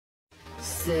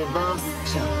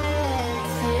Sebastian.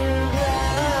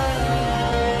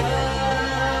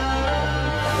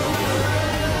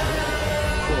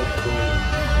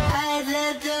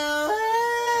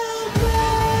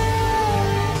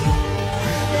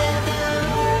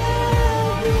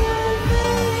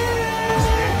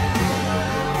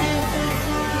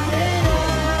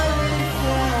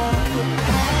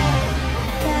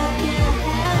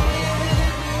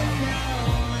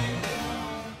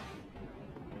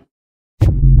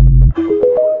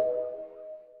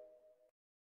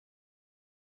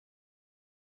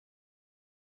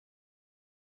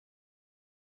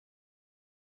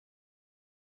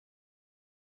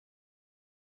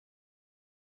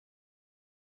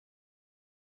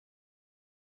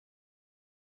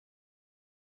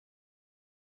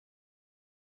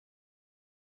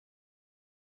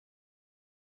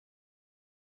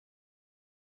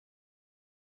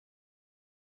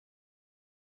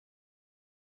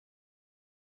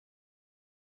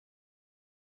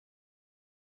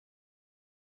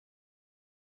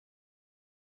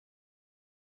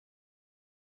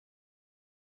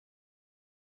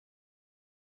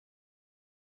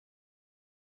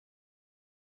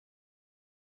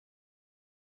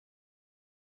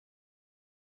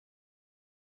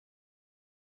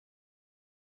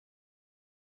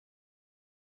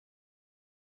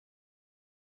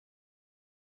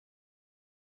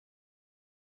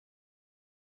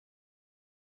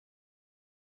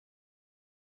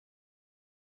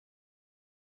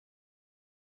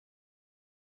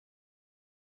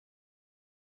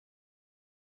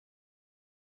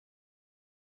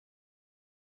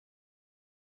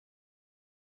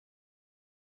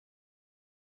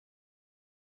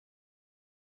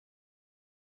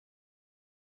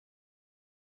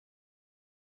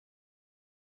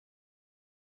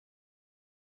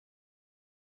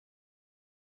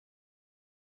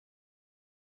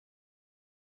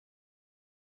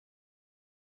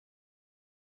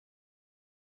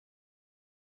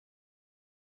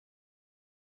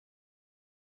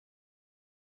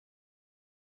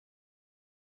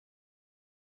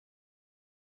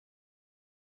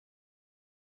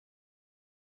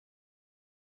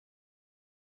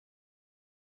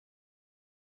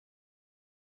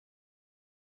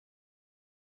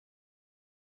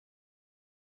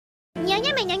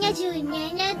 Nyonya menyonya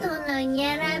junyanya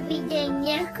tononya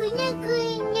rabidenya kunya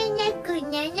kunya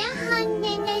kunya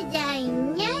hanya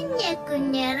jainya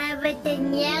kunya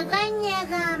rabatenya ganya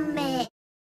gambe.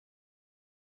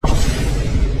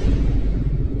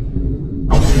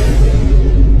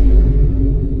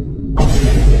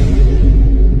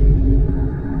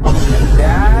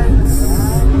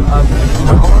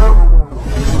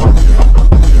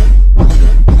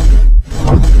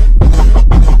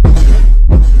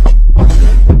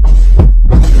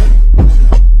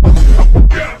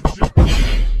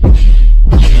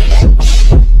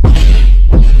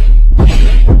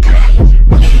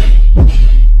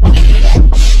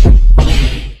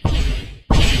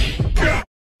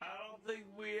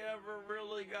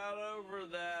 Got over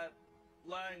that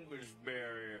language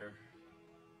barrier.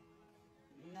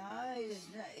 No, it's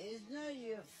not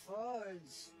your fault.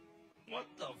 What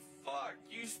the fuck?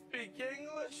 You speak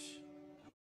English?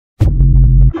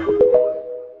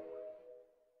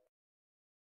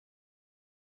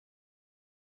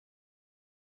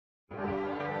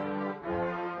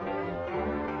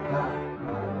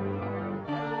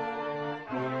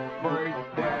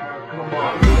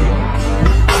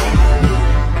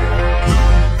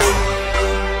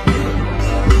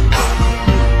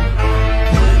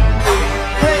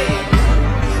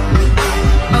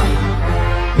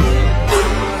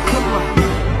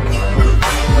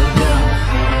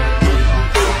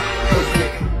 Okay.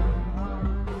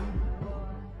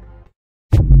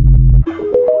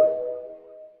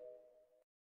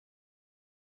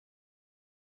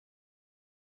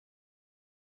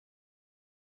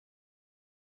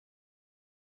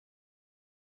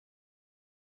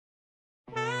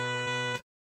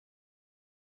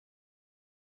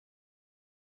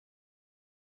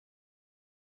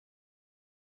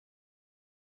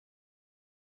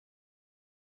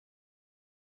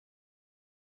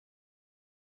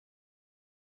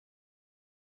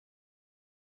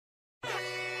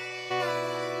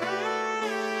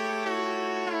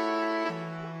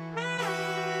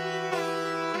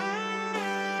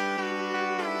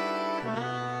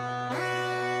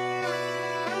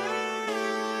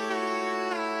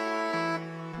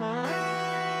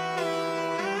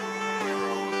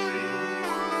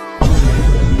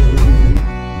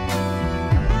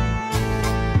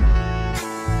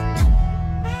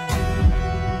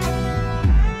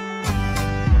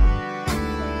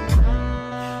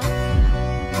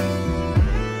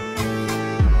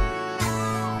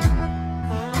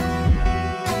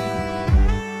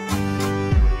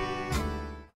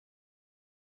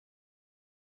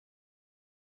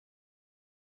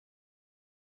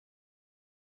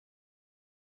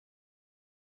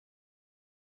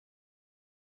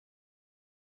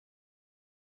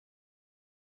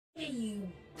 You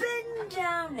bend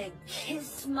down and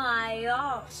kiss my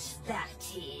arse,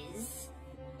 that is.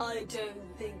 I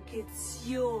don't think it's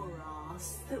your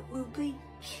arse that will be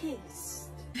kissed.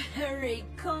 Very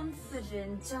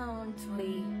confident, aren't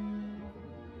we?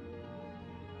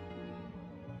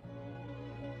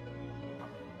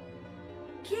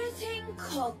 Getting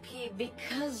cocky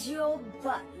because your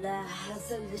butler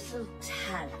has a little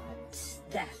talent.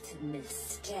 That's a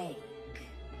mistake.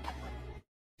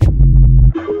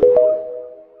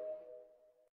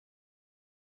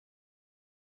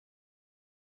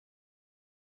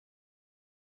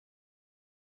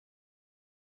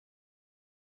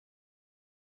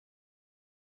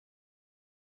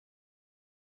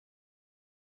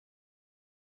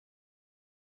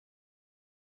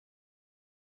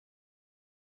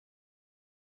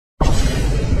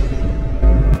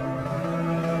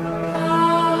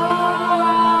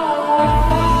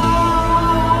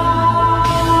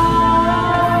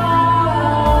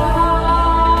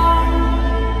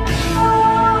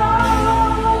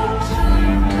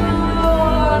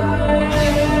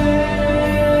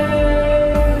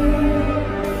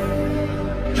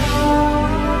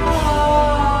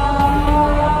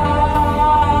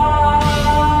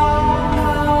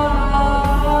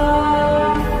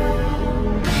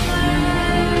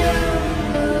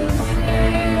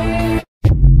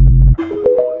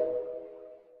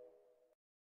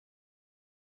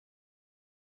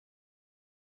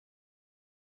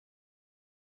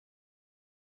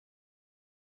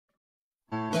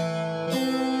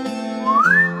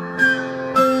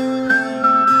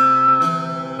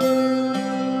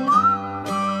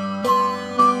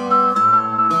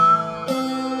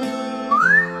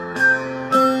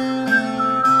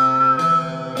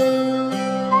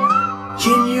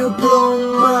 Can you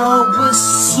blow my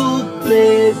whistle,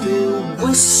 baby?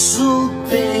 Whistle,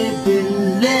 baby,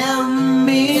 let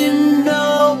me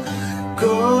know.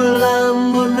 Girl,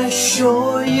 I'm gonna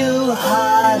show you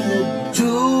how to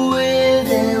do it,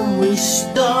 and we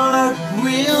start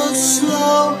real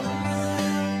slow.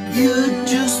 You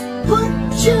just put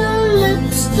your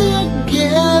lips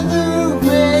together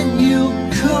when you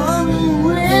come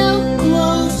real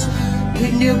close.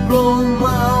 Can you blow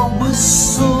my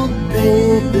whistle,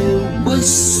 baby,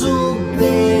 whistle,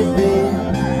 baby?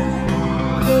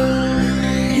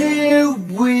 Here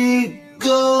we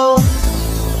go.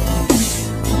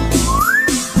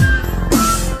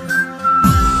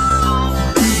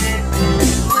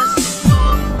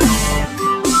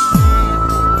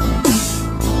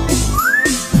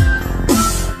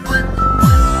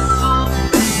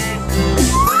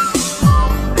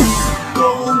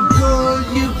 Go, girl,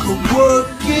 you can work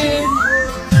it.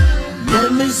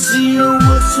 Let me see you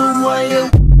whistle while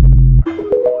you